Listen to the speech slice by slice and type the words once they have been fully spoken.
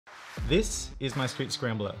This is my Street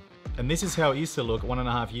Scrambler, and this is how it used to look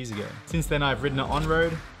 1.5 years ago. Since then I've ridden it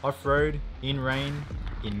on-road, off-road, in rain,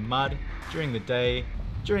 in mud, during the day,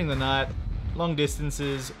 during the night, long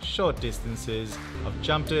distances, short distances. I've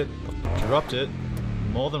jumped it, I've dropped it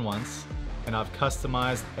more than once, and I've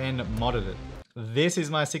customized and modded it. This is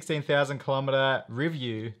my 16,000 kilometer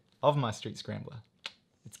review of my Street Scrambler.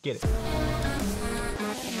 Let's get it.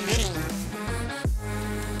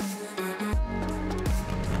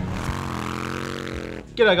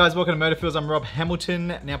 G'day guys, welcome to Motovlog. I'm Rob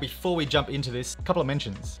Hamilton. Now before we jump into this, a couple of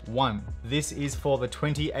mentions. One, this is for the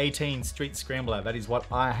 2018 Street Scrambler. That is what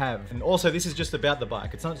I have. And also this is just about the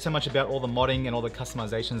bike. It's not so much about all the modding and all the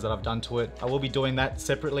customizations that I've done to it. I will be doing that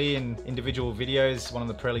separately in individual videos. One on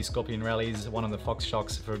the Pirelli Scorpion rallies, one on the Fox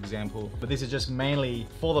Shocks, for example. But this is just mainly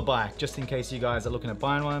for the bike, just in case you guys are looking at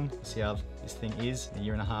buying one. See how this thing is in a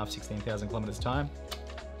year and a half, 16,000 kilometers time.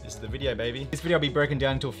 This is the video, baby. This video will be broken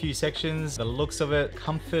down into a few sections: the looks of it,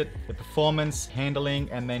 comfort, the performance, handling,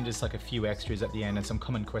 and then just like a few extras at the end and some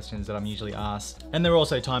common questions that I'm usually asked. And they're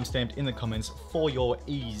also timestamped in the comments for your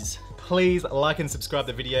ease. Please like and subscribe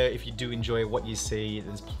the video if you do enjoy what you see.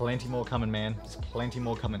 There's plenty more coming, man. There's plenty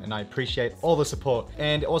more coming, and I appreciate all the support.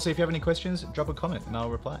 And also, if you have any questions, drop a comment and I'll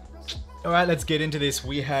reply. All right, let's get into this.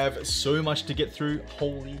 We have so much to get through.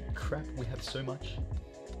 Holy crap, we have so much.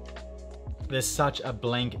 There's such a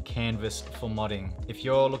blank canvas for modding. If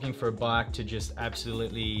you're looking for a bike to just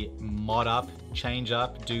absolutely mod up, change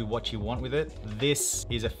up, do what you want with it, this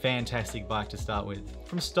is a fantastic bike to start with.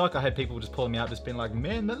 From stock, I had people just pulling me up, just being like,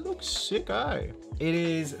 man, that looks sick, eh? It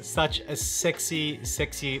is such a sexy,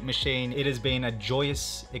 sexy machine. It has been a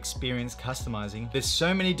joyous experience customizing. There's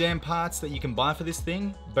so many damn parts that you can buy for this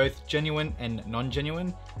thing, both genuine and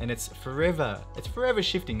non-genuine, and it's forever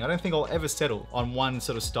shifting. I don't think I'll ever settle on one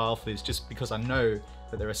sort of style for this, just because I know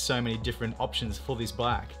that there are so many different options for this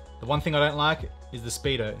bike. The one thing I don't like is the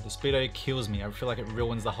speedo. The speedo kills me. I feel like it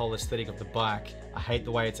ruins the whole aesthetic of the bike. I hate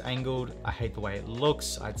the way it's angled. I hate the way it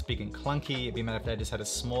looks. It's big and clunky. It'd be mad if they just had a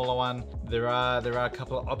smaller one. There are a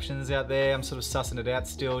couple of options out there. I'm sort of sussing it out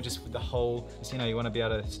still, just with the whole, you know, you want to be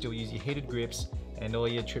able to still use your heated grips and all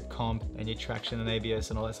your trip comp and your traction and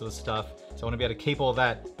ABS and all that sort of stuff. So I want to be able to keep all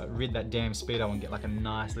that, but rid that damn speedo and get like a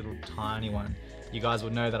nice little tiny one. You guys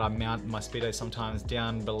would know that I mount my speedo sometimes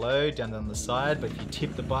down below, down on the side, but if you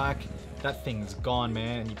tip the bike, that thing's gone,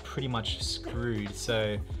 man, and you're pretty much screwed.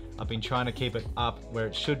 So I've been trying to keep it up where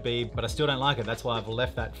it should be, but I still don't like it. That's why I've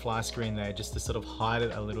left that fly screen there, just to sort of hide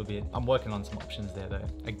it a little bit. I'm working on some options there though.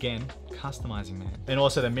 Again, customizing, man. And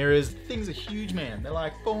also the mirrors, things are huge, man. They're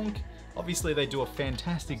like, bonk. Obviously they do a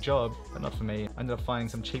fantastic job, but not for me. I ended up finding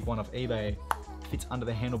some cheap one off eBay. Fits under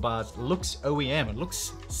the handlebars, looks OEM, it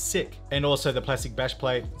looks sick. And also the plastic bash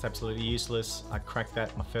plate, it's absolutely useless. I cracked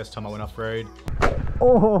that my first time I went off-road.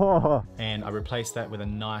 Oh. And I replaced that with a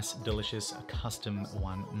nice, delicious custom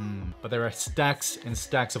one. But there are stacks and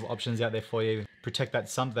stacks of options out there for you. Protect that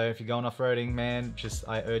sump though. If you're going off-roading, man,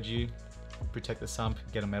 I urge you, protect the sump,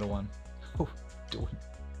 get a metal one. Do it.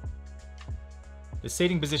 The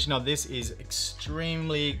seating position of this is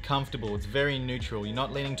extremely comfortable. It's very neutral. You're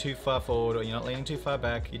not leaning too far forward or you're not leaning too far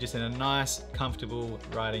back. You're just in a nice, comfortable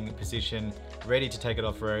riding position, ready to take it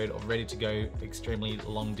off-road or ready to go extremely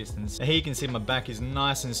long distance. Now here you can see my back is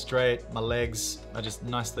nice and straight. My legs are just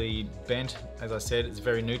nicely bent. As I said, it's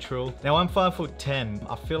very neutral. Now I'm 5'10".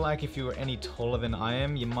 I feel like if you were any taller than I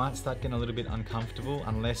am, you might start getting a little bit uncomfortable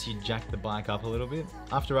unless you jack the bike up a little bit.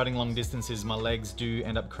 After riding long distances, my legs do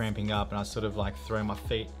end up cramping up and I sort of like throw my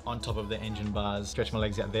feet on top of the engine bars, stretch my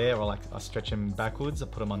legs out there, or like I stretch them backwards, I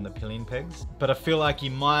put them on the pillion pegs. But I feel like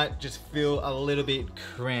you might just feel a little bit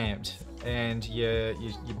cramped and your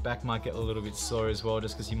back might get a little bit sore as well,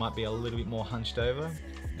 just because you might be a little bit more hunched over.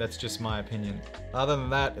 That's just my opinion. Other than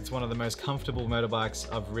that, it's one of the most comfortable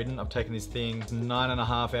motorbikes I've ridden. I've taken this thing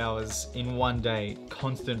 9.5 hours in one day,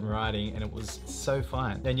 constant riding, and it was so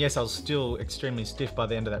fine. And yes, I was still extremely stiff by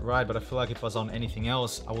the end of that ride, but I feel like if I was on anything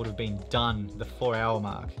else, I would have been done the 4-hour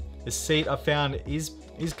mark. The seat I found is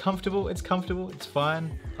comfortable. It's comfortable, it's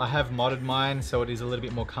fine. I have modded mine, so it is a little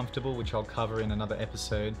bit more comfortable, which I'll cover in another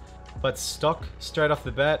episode. But stock, straight off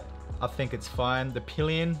the bat, I think it's fine. The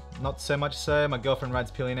pillion, not so much so. My girlfriend rides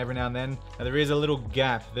pillion every now and then. Now there is a little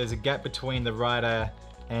gap. There's a gap between the rider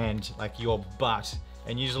and like your butt.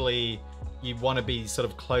 And usually you want to be sort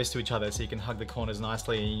of close to each other so you can hug the corners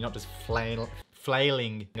nicely and you're not just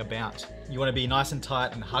flailing about. You want to be nice and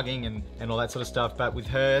tight and hugging and all that sort of stuff, but with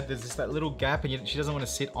her, there's just that little gap and she doesn't want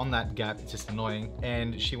to sit on that gap, it's just annoying.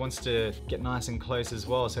 And she wants to get nice and close as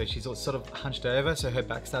well, so she's sort of hunched over, so her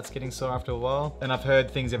back starts getting sore after a while. And I've heard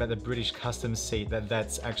things about the British Customs seat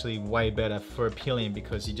that's actually way better for a pillion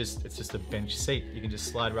because it's just a bench seat. You can just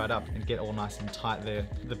slide right up and get all nice and tight there.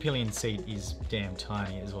 The pillion seat is damn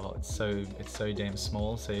tiny as well. It's so damn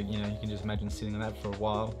small, so you know, you can just imagine sitting on that for a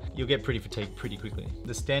while. You'll get pretty fatigued pretty quickly.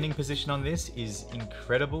 The standing position on this is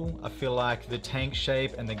incredible. I feel like the tank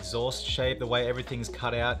shape and the exhaust shape, the way everything's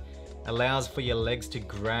cut out, allows for your legs to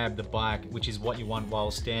grab the bike, which is what you want while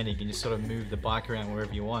standing, and you sort of move the bike around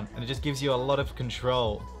wherever you want. And it just gives you a lot of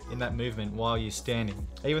control in that movement while you're standing.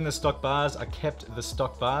 Even the stock bars, I kept the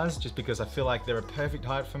stock bars just because I feel like they're a perfect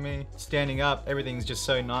height for me. Standing up, everything's just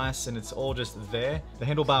so nice and it's all just there. The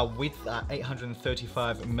handlebar width are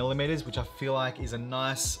 835 millimeters, which I feel like is a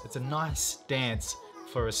nice stance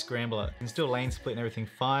for a scrambler. You can still lane split and everything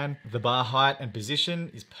fine. The bar height and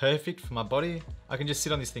position is perfect for my body. I can just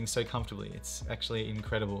sit on this thing so comfortably. It's actually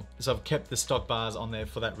incredible. So I've kept the stock bars on there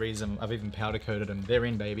for that reason. I've even powder coated them. They're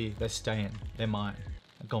in, baby. They're staying. They're mine.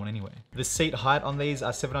 Not going anywhere. The seat height on these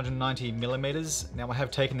are 790 millimeters. Now I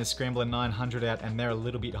have taken the Scrambler 900 out and they're a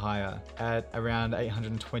little bit higher at around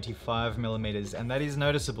 825 millimeters, and that is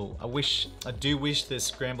noticeable. I do wish the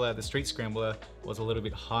Street Scrambler was a little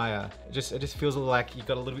bit higher. It just feels like you've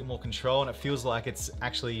got a little bit more control and it feels like it's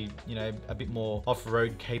actually, you know, a bit more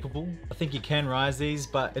off-road capable. I think you can rise these,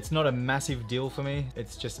 but it's not a massive deal for me.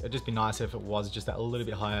 It'd just be nicer if it was just that a little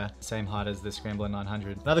bit higher, same height as the Scrambler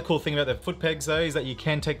 900. Another cool thing about the foot pegs though is that you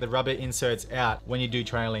can take the rubber inserts out when you do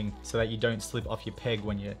trailing so that you don't slip off your peg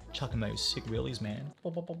when you're chucking those sick wheelies, man.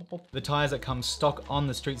 The tires that come stock on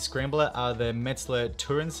the Street Scrambler are the Metzler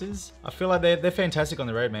Tourances. I feel like they're fantastic on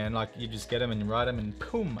the road, man. Like you just get them and ride them and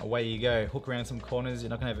boom, away you go. Hook around some corners, you're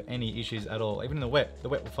not gonna have any issues at all. Even in the wet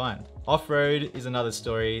will fine. Off-road is another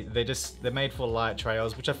story. They're made for light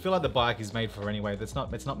trails, which I feel like the bike is made for anyway. It's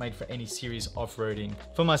not made for any serious off-roading.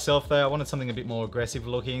 For myself though, I wanted something a bit more aggressive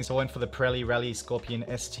looking, so I went for the Pirelli Rally Scorpion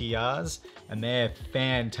STRs, and they're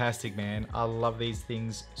fantastic, man. I love these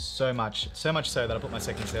things so much so that I put my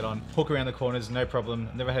second set on. Hook around the corners, no problem.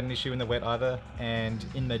 Never had an issue in the wet either, and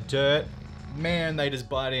in the dirt, man, they just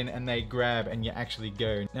bite in and they grab and you actually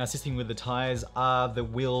go. Now, assisting with the tires are the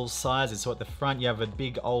wheel sizes. So at the front, you have a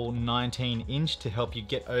big old 19-inch to help you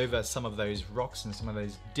get over some of those rocks and some of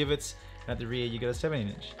those divots. And at the rear, you got a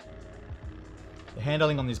 17-inch. The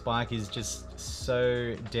handling on this bike is just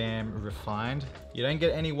so damn refined. You don't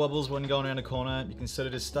get any wobbles when going around a corner. You can sort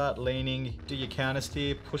of just start leaning, do your counter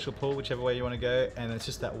steer, push or pull, whichever way you want to go, and it's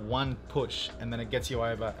just that one push and then it gets you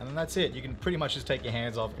over, and then that's it. You can pretty much just take your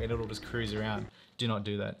hands off and it'll just cruise around. Do not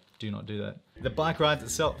do that. Do not do that. The bike rides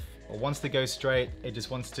itself. It wants to go straight. It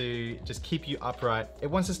just wants to keep you upright. It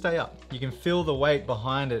wants to stay up. You can feel the weight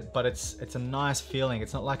behind it, but it's a nice feeling.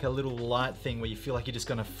 It's not like a little light thing where you feel like you're just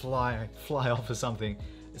gonna fly off or something.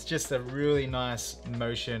 It's just a really nice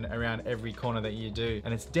motion around every corner that you do.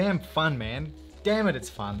 And it's damn fun, man. Damn it, it's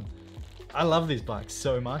fun. I love these bikes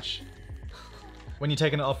so much. When you're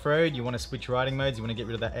taking it off-road, you want to switch riding modes. You want to get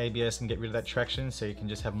rid of that ABS and get rid of that traction so you can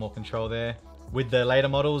just have more control there. With the later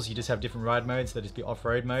models, you just have different ride modes. So just be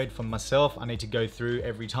off-road mode. For myself, I need to go through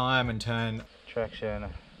every time and turn traction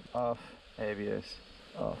off, ABS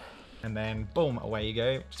off, and then boom, away you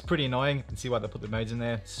go. It's pretty annoying. You can see why they put the modes in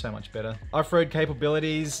there. So much better. Off-road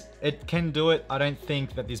capabilities, it can do it. I don't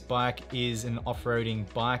think that this bike is an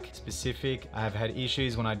off-roading bike specific. I have had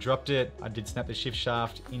issues when I dropped it. I did snap the shift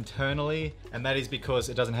shaft internally, and that is because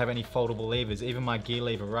it doesn't have any foldable levers. Even my gear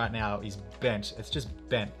lever right now is bent. It's just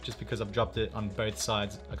bent just because I've dropped it on both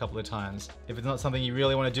sides a couple of times. If it's not something you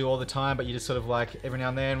really want to do all the time, but you just sort of like every now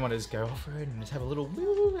and then want to just go off-road and just have a little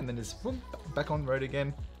woo and then just boom, back on the road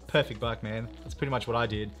again. Perfect bike, man. That's pretty much what I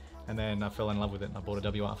did. And then I fell in love with it and I bought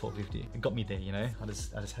a WR450. It got me there, you know. I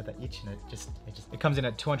just had that itch, and it comes in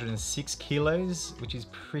at 206 kilos, which is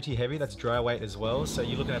pretty heavy. That's dry weight as well. So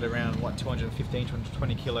you're looking at around what, 215,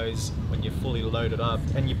 220 kilos when you're fully loaded up,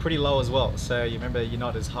 and you're pretty low as well. So you remember, you're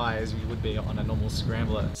not as high as you would be on a normal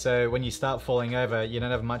scrambler. So when you start falling over, you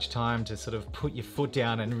don't have much time to sort of put your foot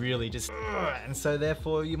down and really just, and so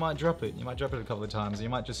therefore you might drop it. You might drop it a couple of times. You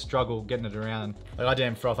might just struggle getting it around. Like, I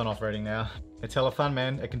damn froth on off-roading now. It's hella fun,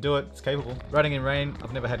 man. It can do it. It's capable. Riding in rain,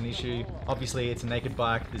 I've never had an issue. Obviously, it's a naked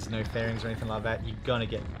bike. There's no fairings or anything like that. You're gonna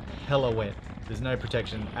get hella wet. There's no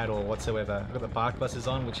protection at all whatsoever. I've got the bark busters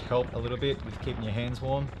on, which help a little bit with keeping your hands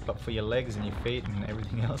warm, but for your legs and your feet and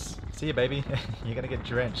everything else, see ya, baby. You're gonna get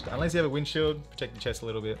drenched. Unless you have a windshield, protect your chest a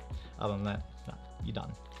little bit. Other than that, no, you're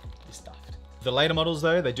done. You're stuffed. The later models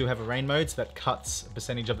though, they do have a rain mode, so that cuts a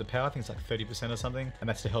percentage of the power. I think it's like 30% or something. And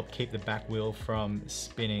that's to help keep the back wheel from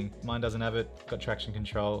spinning. Mine doesn't have it, got traction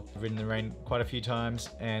control. I've ridden the rain quite a few times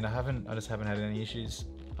and I just haven't had any issues.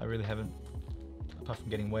 I really haven't, apart from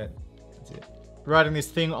getting wet, that's it. Riding this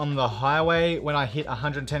thing on the highway, when I hit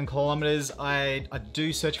 110 kilometers, I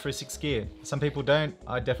do search for a 6th gear. Some people don't,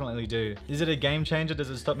 I definitely do. Is it a game changer? Does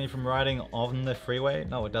it stop me from riding on the freeway?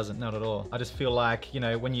 No, it doesn't, not at all. I just feel like, you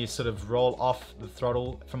know, when you sort of roll off the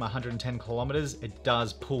throttle from 110 kilometers, it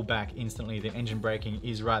does pull back instantly. The engine braking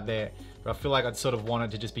is right there. But I feel like I'd sort of want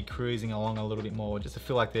it to just be cruising along a little bit more, just to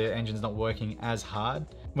feel like the engine's not working as hard.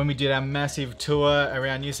 When we did our massive tour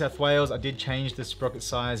around New South Wales, I did change the sprocket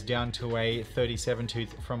size down to a 37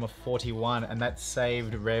 tooth from a 41, and that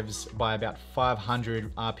saved revs by about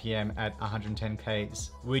 500 RPM at 110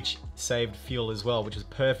 Ks, which saved fuel as well, which is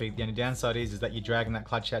perfect. The only downside is that you're dragging that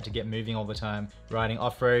clutch out to get moving all the time. Riding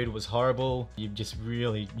off-road was horrible.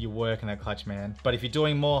 You're working that clutch, man. But if you're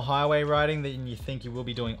doing more highway riding than you think you will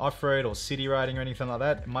be doing off-road or city riding or anything like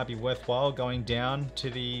that, it might be worthwhile going down to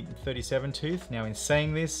the 37 tooth. Now, in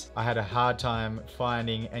saying this, I had a hard time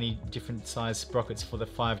finding any different size sprockets for the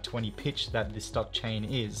 520 pitch that the stock chain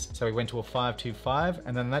is. So we went to a 525,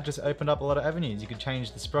 and then that just opened up a lot of avenues. You could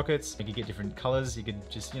change the sprockets, you could get different colors, you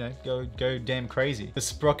could just, you know, go damn crazy. The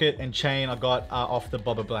sprocket and chain I got are off the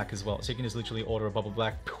Bobber Black as well. So you can just literally order a Bobber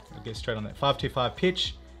Black, it'll go straight on that 525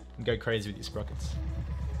 pitch and go crazy with your sprockets.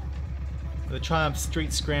 The Triumph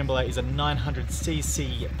Street Scrambler is a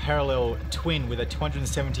 900cc parallel twin with a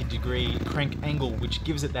 270-degree crank angle, which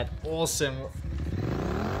gives it that awesome...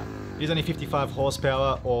 It is only 55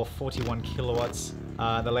 horsepower or 41 kilowatts.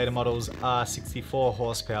 The later models are 64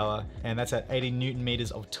 horsepower, and that's at 80 Newton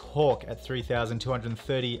meters of torque at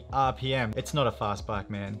 3,230 RPM. It's not a fast bike,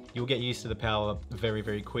 man. You'll get used to the power very,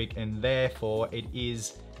 very quick, and therefore it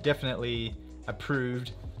is definitely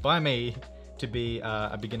approved by me to be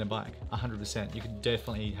a beginner bike, 100%. You could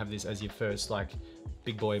definitely have this as your first like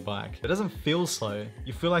big boy bike. It doesn't feel slow.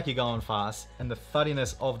 You feel like you're going fast, and the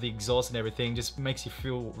thuddiness of the exhaust and everything just makes you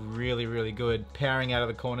feel really, really good. Powering out of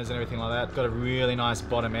the corners and everything like that. Got a really nice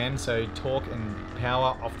bottom end, so torque and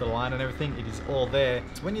power off the line and everything, it is all there.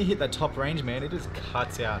 So when you hit that top range, man, it just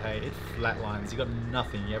cuts out, hey, it flatlines. You got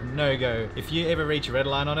nothing, you have no go. If you ever reach a red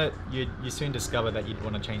line on it, you soon discover that you'd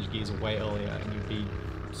want to change gears way earlier, and you'd be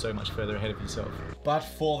so much further ahead of yourself. But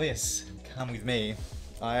for this, come with me.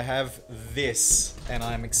 I have this, and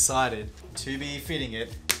I'm excited to be fitting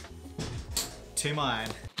it to mine.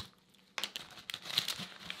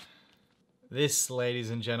 This, ladies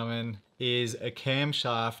and gentlemen, is a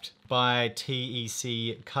camshaft by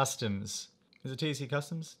TEC Customs. Is it TEC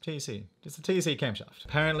Customs? TEC. It's a TEC camshaft.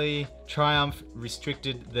 Apparently, Triumph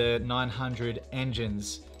restricted the 900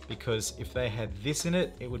 engines because if they had this in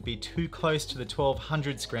it, it would be too close to the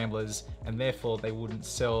 1200 Scramblers, and therefore they wouldn't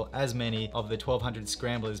sell as many of the 1200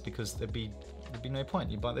 Scramblers because there'd be no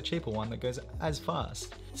point. You buy the cheaper one that goes as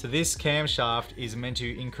fast. So this camshaft is meant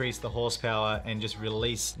to increase the horsepower and just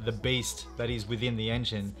release the beast that is within the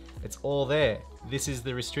engine. It's all there. This is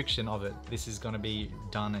the restriction of it. This is going to be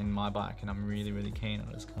done in my bike, and I'm really, really keen.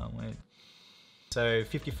 I just can't wait. So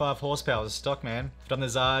 55 horsepower is stock, man. I've done the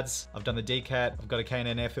Zards, I've done the DCAT, I've got a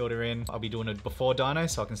K&N air filter in. I'll be doing a before dyno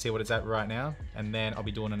so I can see what it's at right now. And then I'll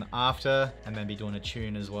be doing an after, and then be doing a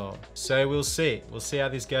tune as well. So we'll see how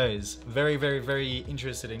this goes. Very, very, very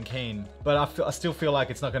interested and keen. But I still feel like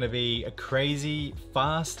it's not gonna be a crazy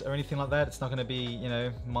fast or anything like that. It's not gonna be, you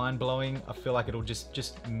know, mind blowing. I feel like it'll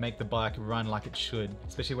just make the bike run like it should.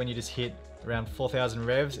 Especially when you just hit around 4,000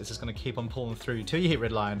 revs, it's just gonna keep on pulling through till you hit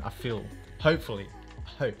redline, I feel. Hopefully. I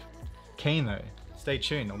hope. Keen though. Stay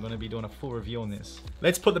tuned, I'm gonna be doing a full review on this.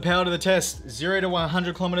 Let's put the power to the test. 0 to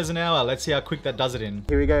 100 kilometers an hour. Let's see how quick that does it in.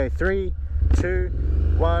 Here we go, 3, 2,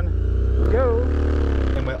 1, go.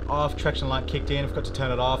 And we're off, traction light kicked in, forgot to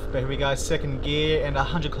turn it off. But here we go, second gear and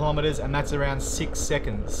 100 kilometers, and that's around 6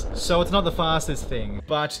 seconds. So it's not the fastest thing,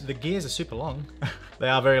 but the gears are super long. They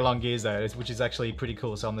are very long gears though, which is actually pretty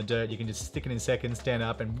cool. So on the dirt, you can just stick it in seconds, stand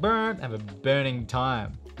up and burn, have a burning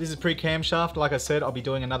time. This is pre-camshaft. Like I said, I'll be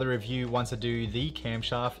doing another review once I do the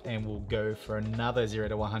camshaft, and we'll go for another 0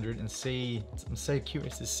 to 100 and see. I'm so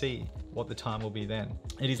curious to see what the time will be then.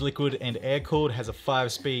 It is liquid and air cooled, has a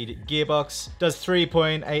 5-speed gearbox, does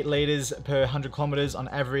 3.8 liters per 100 kilometers on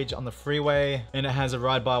average on the freeway, and it has a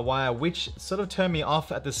ride-by-wire, which sort of turned me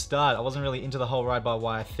off at the start. I wasn't really into the whole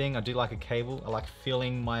ride-by-wire thing. I do like a cable. I like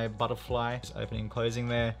feeling my butterfly, just opening and closing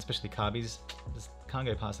there, especially carbies. Just Can't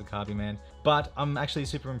go past the carby, man. But I'm actually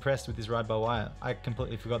super impressed with this ride-by-wire. I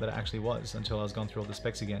completely forgot that it actually was until I was going through all the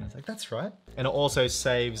specs again. It's like, that's right. And it also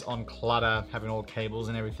saves on clutter, having all cables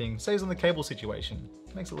and everything. Saves on the cable situation.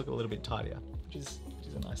 Makes it look a little bit tidier, which is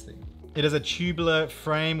a nice thing. It has a tubular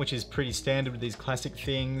frame, which is pretty standard with these classic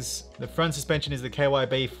things. The front suspension is the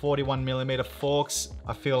KYB 41mm forks.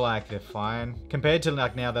 I feel like they're fine. Compared to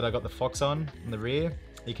like now that I got the Fox on in the rear,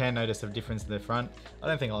 you can notice a difference in the front. I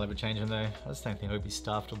don't think I'll ever change them though. I just don't think I'll be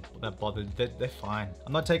stuffed or that bothered. They're fine.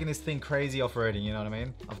 I'm not taking this thing crazy off-roading, you know what I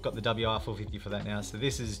mean? I've got the WR450 for that now, so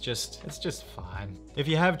this is just, it's just fine. If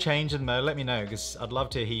you have changed them though, let me know, because I'd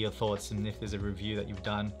love to hear your thoughts, and if there's a review that you've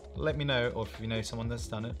done, let me know, or if you know someone that's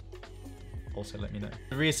done it, also let me know.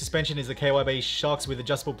 The rear suspension is the KYB shocks with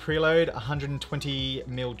adjustable preload,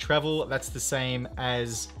 120mm travel. That's the same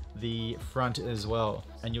as the front as well.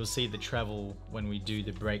 And you'll see the travel when we do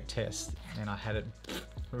the brake test. And I had it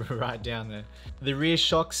right down there. The rear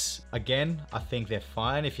shocks, again, I think they're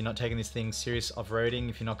fine if you're not taking this thing serious off-roading,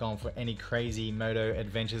 if you're not going for any crazy moto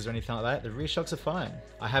adventures or anything like that, the rear shocks are fine.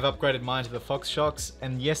 I have upgraded mine to the Fox shocks,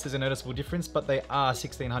 and yes, there's a noticeable difference, but they are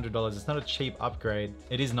 $1,600. It's not a cheap upgrade.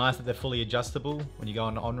 It is nice that they're fully adjustable. When you go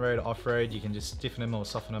on-road, off-road, you can just stiffen them or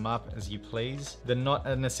soften them up as you please. They're not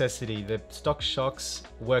a necessity. The stock shocks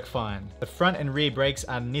work fine. The front and rear brakes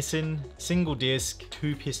are Nissan single disc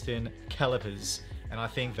 2-piston calipers, and I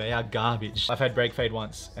think they are garbage. I've had brake fade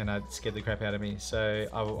once and it scared the crap out of me, so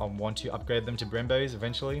I want to upgrade them to Brembos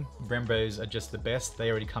eventually. Brembos are just the best. They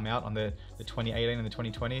already come out on the 2018 and the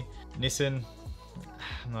 2020. Nissan,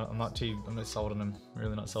 I'm not sold on them.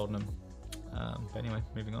 Really not sold on them. But anyway,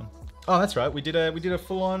 moving on. Oh, that's right. We did a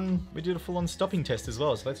full on stopping test as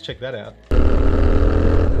well. So let's check that out.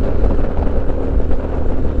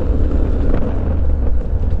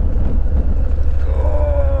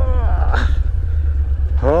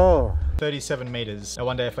 37 meters. Now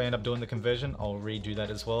one day if I end up doing the conversion, I'll redo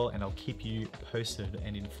that as well, and I'll keep you posted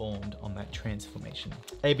and informed on that transformation.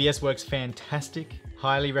 ABS works fantastic.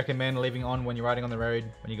 Highly recommend leaving on when you're riding on the road.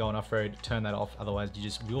 When you're going off-road, turn that off, otherwise you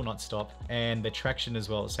just will not stop. And the traction as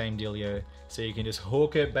well, same dealio. So you can just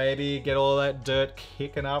hook it, baby, get all that dirt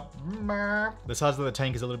kicking up. The size of the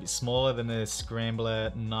tank is a little bit smaller than the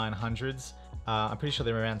Scrambler 900s. I'm pretty sure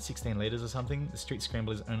they're around 16 liters or something. The Street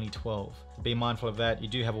Scrambler is only 12. So be mindful of that. You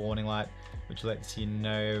do have a warning light, which lets you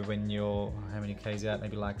know when you're, how many Ks out?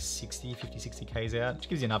 Maybe like 50, 60 Ks out, which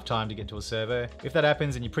gives you enough time to get to a servo. If that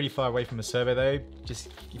happens and you're pretty far away from a servo though, just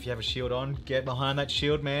if you have a shield on, get behind that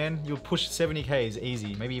shield, man. You'll push 70 Ks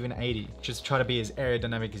easy, maybe even 80. Just try to be as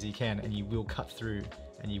aerodynamic as you can and you will cut through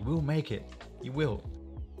and you will make it. You will.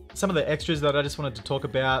 Some of the extras that I just wanted to talk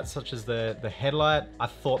about, such as the headlight. I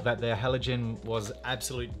thought that the halogen was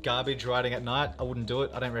absolute garbage riding at night. I wouldn't do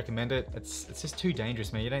it. I don't recommend it. It's just too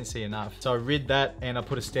dangerous, man. You don't see enough. So I rid that and I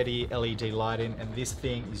put a steady LED light in, and this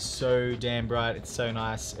thing is so damn bright. It's so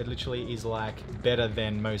nice. It literally is like better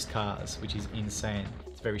than most cars, which is insane.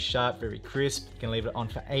 Very sharp, very crisp. You can leave it on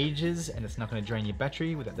for ages and it's not going to drain your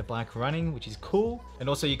battery without the bike running, which is cool. And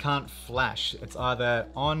also you can't flash. It's either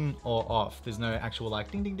on or off. There's no actual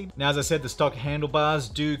like ding ding ding. Now as I said, the stock handlebars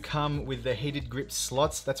do come with the heated grip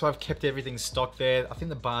slots. That's why I've kept everything stock there. I think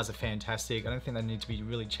the bars are fantastic. I don't think they need to be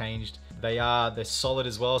really changed. They're solid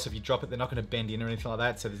as well, so if you drop it, they're not going to bend in or anything like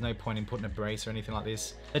that, so there's no point in putting a brace or anything like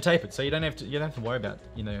this. They're tapered, so you don't have to worry about,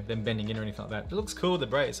 you know, them bending in or anything like that. It looks cool, the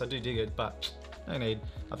brace, I do dig it, but no need.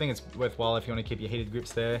 I think it's worthwhile if you want to keep your heated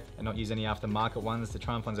grips there and not use any aftermarket ones. The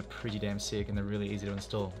Triumph ones are pretty damn sick and they're really easy to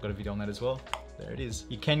install. I've got a video on that as well. There it is.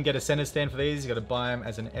 You can get a center stand for these. You got to buy them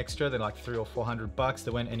as an extra. They're like $300 or $400.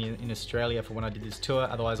 There weren't any in Australia for when I did this tour.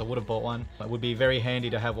 Otherwise I would have bought one. It would be very handy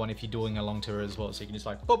to have one if you're doing a long tour as well. So you can just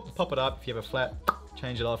like pop it up. If you have a flat,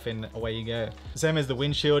 change it off and away you go. Same as the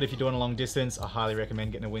windshield. If you're doing a long distance, I highly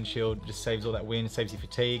recommend getting a windshield. It just saves all that wind, saves you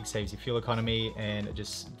fatigue, saves your fuel economy, and it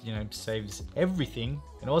just, you know, saves everything.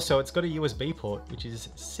 And also it's got a USB port, which is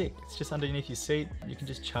sick. It's just underneath your seat. You can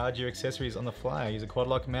just charge your accessories on the fly. I use a quad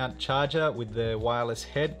lock mount charger with the wireless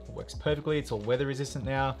head. It works perfectly. It's all weather resistant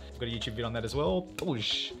now. I've got a YouTube video on that as well.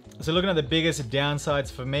 Boosh. So looking at the biggest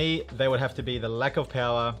downsides for me, they would have to be the lack of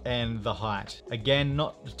power and the height. Again,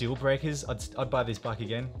 not deal breakers. I'd buy this bike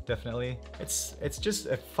again, definitely. It's just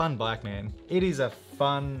a fun bike, man. It is a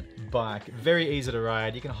fun bike. Very easy to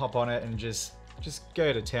ride. You can hop on it and just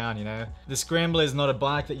go to town, you know. The Scrambler is not a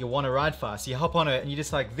bike that you want to ride fast. You hop on it and you're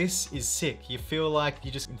just like, this is sick. You feel like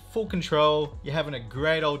you're just in full control. You're having a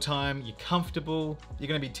great old time. You're comfortable. You're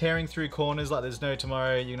going to be tearing through corners like there's no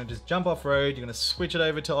tomorrow. You're going to just jump off road. You're going to switch it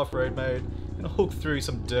over to off-road mode. You're going to hook through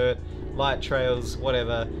some dirt, light trails,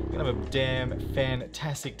 whatever. You're going to have a damn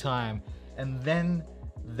fantastic time. And then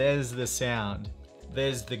there's the sound.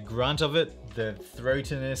 There's the grunt of it, the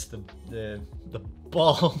throatiness, the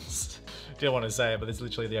balls. Don't want to say it, but it's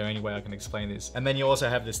literally the only way I can explain this. And then you also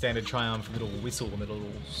have the standard Triumph little whistle, the little...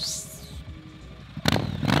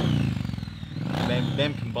 And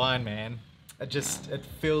them combined, man. It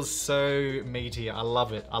feels so meaty. I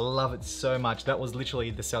love it. I love it so much. That was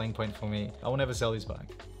literally the selling point for me. I will never sell this bike.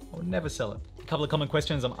 I will never sell it. A couple of common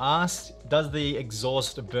questions I'm asked. Does the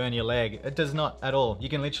exhaust burn your leg? It does not at all. You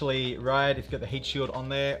can literally ride if you've got the heat shield on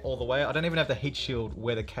there all the way. I don't even have the heat shield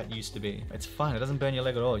where the cat used to be. It's fine, it doesn't burn your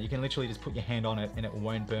leg at all. You can literally just put your hand on it and it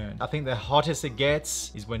won't burn. I think the hottest it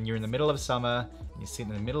gets is when you're in the middle of summer, you're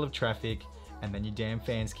sitting in the middle of traffic, and then your damn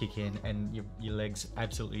fans kick in and your legs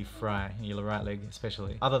absolutely fry, your right leg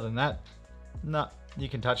especially. Other than that, no. You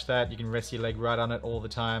can touch that, you can rest your leg right on it all the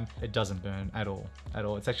time. It doesn't burn at all, at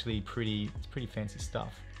all. It's actually pretty fancy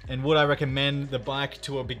stuff. And would I recommend the bike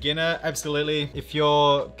to a beginner? Absolutely. If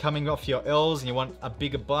you're coming off your L's and you want a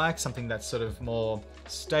bigger bike, something that's sort of more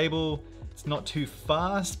stable, it's not too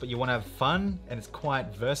fast, but you want to have fun and it's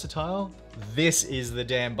quite versatile, this is the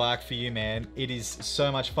damn bike for you, man. It is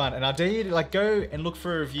so much fun. And I dare you to like go and look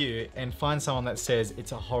for a review and find someone that says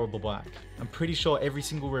it's a horrible bike. I'm pretty sure every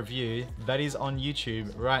single review that is on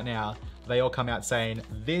YouTube right now, they all come out saying,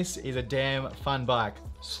 this is a damn fun bike.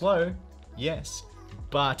 Slow, yes,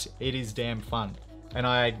 but it is damn fun. And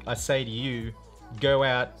I say to you, go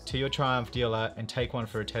out to your Triumph dealer and take one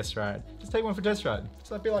for a test ride. Just take one for a test ride.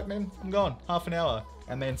 So I'd be like, man, I'm gone, half an hour.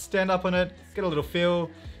 And then stand up on it, get a little feel,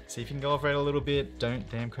 see if you can go off-road a little bit, don't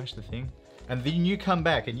damn crash the thing. And then you come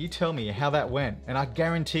back and you tell me how that went, and I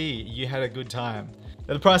guarantee you had a good time.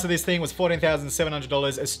 The price of this thing was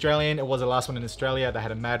 $14,700 Australian. It was the last one in Australia. They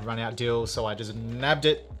had a mad run out deal, so I just nabbed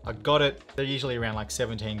it. I got it. They're usually around like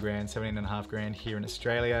 17 grand, 17 and a half grand here in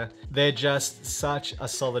Australia. They're just such a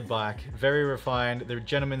solid bike. Very refined. They're a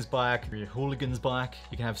gentleman's bike, a hooligan's bike.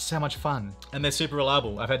 You can have so much fun. And they're super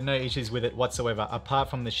reliable. I've had no issues with it whatsoever, apart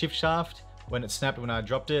from the shift shaft. When it snapped when I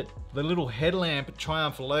dropped it, the little headlamp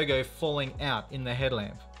Triumph logo falling out in the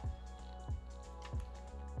headlamp.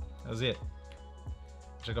 That was it.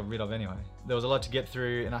 Which I got rid of anyway. There was a lot to get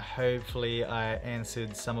through, and hopefully I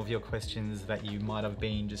answered some of your questions that you might have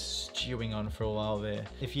been just stewing on for a while there.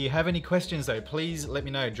 If you have any questions though, please let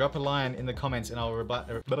me know. Drop a line in the comments and I'll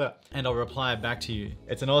reply back to you.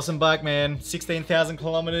 It's an awesome bike, man. 16,000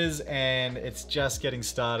 kilometers and it's just getting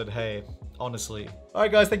started, hey. Honestly.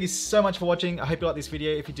 Alright guys, thank you so much for watching. I hope you liked this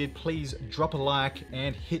video. If you did, please drop a like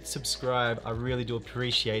and hit subscribe. I really do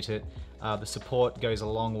appreciate it. The support goes a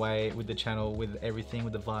long way with the channel, with everything,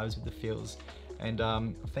 with the vibes, with the feels. And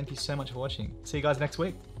thank you so much for watching. See you guys next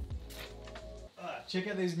week. Check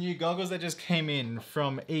out these new goggles that just came in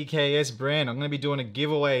from EKS brand. I'm going to be doing a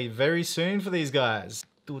giveaway very soon for these guys.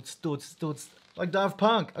 Like Daft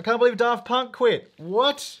Punk. I can't believe Daft Punk quit.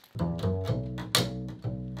 What?